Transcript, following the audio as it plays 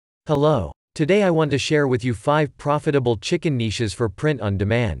Hello. Today I want to share with you 5 profitable chicken niches for print on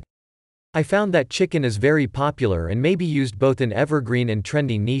demand. I found that chicken is very popular and may be used both in evergreen and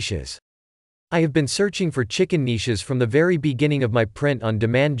trending niches. I have been searching for chicken niches from the very beginning of my print on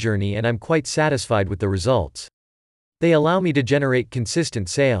demand journey, and I'm quite satisfied with the results. They allow me to generate consistent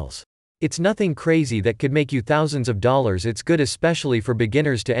sales. It's nothing crazy that could make you thousands of dollars. It's good especially for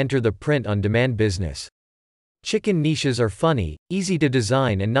beginners to enter the print on demand business. Chicken niches are funny, easy to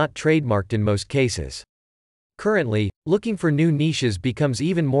design, and not trademarked in most cases. Currently, looking for new niches becomes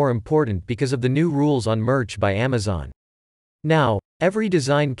even more important because of the new rules on merch by Amazon. Now, every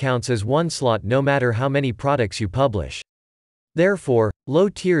design counts as one slot no matter how many products you publish. Therefore, low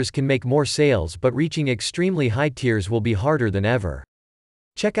tiers can make more sales, but reaching extremely high tiers will be harder than ever.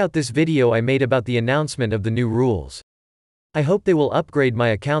 Check out this video I made about the announcement of the new rules. I hope they will upgrade my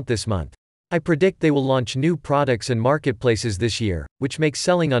account this month. I predict they will launch new products and marketplaces this year, which makes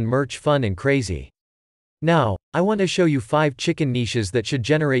selling on merch fun and crazy. Now, I want to show you 5 chicken niches that should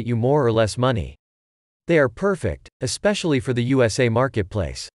generate you more or less money. They are perfect, especially for the USA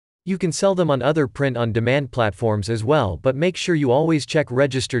marketplace. You can sell them on other print-on-demand platforms as well, but make sure you always check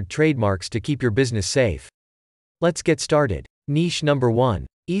registered trademarks to keep your business safe. Let's get started. Niche number 1.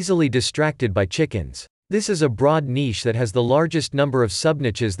 Easily distracted by chickens. This is a broad niche that has the largest number of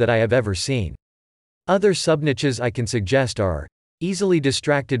subniches that I have ever seen. Other subniches I can suggest are easily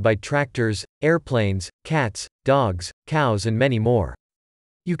distracted by tractors, airplanes, cats, dogs, cows, and many more.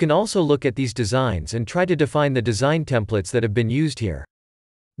 You can also look at these designs and try to define the design templates that have been used here.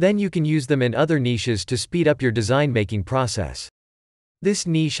 Then you can use them in other niches to speed up your design making process. This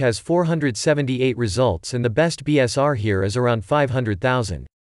niche has 478 results, and the best BSR here is around 500,000.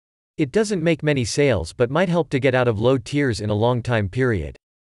 It doesn't make many sales but might help to get out of low tiers in a long time period.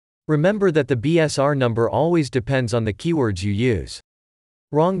 Remember that the BSR number always depends on the keywords you use.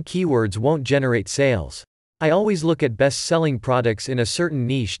 Wrong keywords won't generate sales. I always look at best-selling products in a certain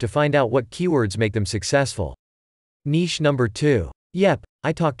niche to find out what keywords make them successful. Niche number 2. Yep,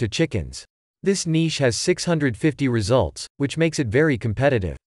 I talk to chickens. This niche has 650 results, which makes it very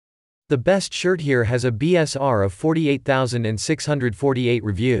competitive. The best shirt here has a BSR of 48,648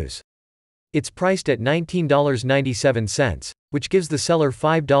 reviews. It's priced at $19.97, which gives the seller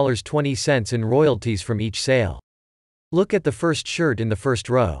 $5.20 in royalties from each sale. Look at the first shirt in the first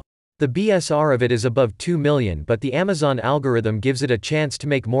row. The BSR of it is above 2 million, but the Amazon algorithm gives it a chance to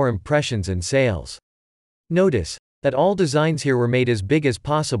make more impressions and sales. Notice that all designs here were made as big as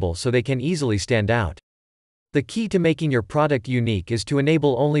possible so they can easily stand out. The key to making your product unique is to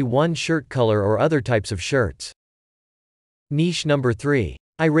enable only one shirt color or other types of shirts. Niche number 3.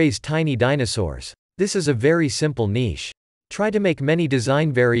 I raise tiny dinosaurs. This is a very simple niche. Try to make many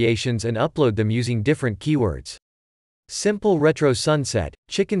design variations and upload them using different keywords. Simple retro sunset,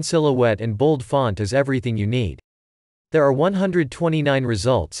 chicken silhouette, and bold font is everything you need. There are 129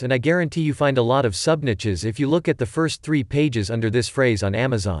 results, and I guarantee you find a lot of subniches if you look at the first 3 pages under this phrase on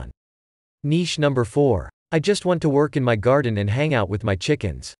Amazon. Niche number 4. I just want to work in my garden and hang out with my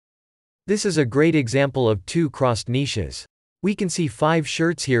chickens. This is a great example of 2 crossed niches. We can see 5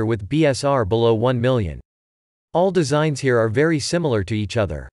 shirts here with BSR below 1 million. All designs here are very similar to each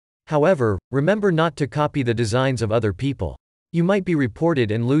other. However, remember not to copy the designs of other people. You might be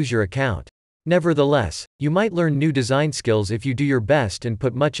reported and lose your account. Nevertheless, you might learn new design skills if you do your best and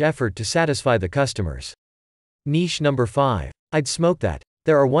put much effort to satisfy the customers. Niche number 5. I'd smoke that.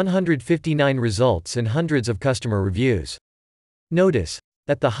 There are 159 results and hundreds of customer reviews. Notice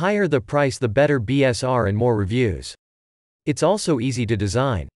that the higher the price, the better BSR and more reviews. It's also easy to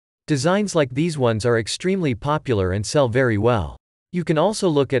design. Designs like these ones are extremely popular and sell very well. You can also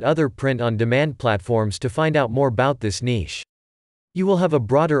look at other print-on-demand platforms to find out more about this niche. You will have a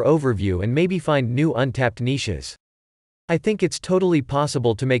broader overview and maybe find new untapped niches. I think it's totally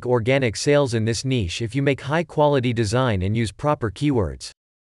possible to make organic sales in this niche if you make high-quality design and use proper keywords.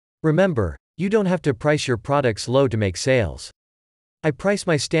 Remember, you don't have to price your products low to make sales. I price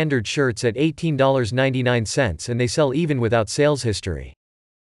my standard shirts at $18.99 and they sell even without sales history.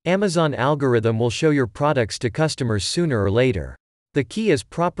 Amazon algorithm will show your products to customers sooner or later. The key is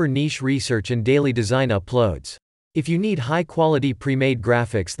proper niche research and daily design uploads. If you need high-quality pre-made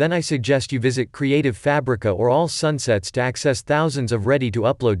graphics, then I suggest you visit Creative Fabrica or All Sunsets to access thousands of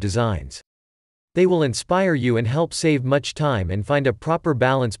ready-to-upload designs. They will inspire you and help save much time and find a proper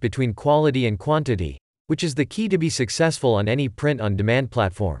balance between quality and quantity, which is the key to be successful on any print-on-demand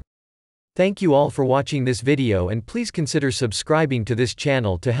platform. Thank you all for watching this video, and please consider subscribing to this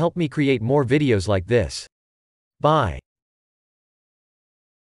channel to help me create more videos like this. Bye.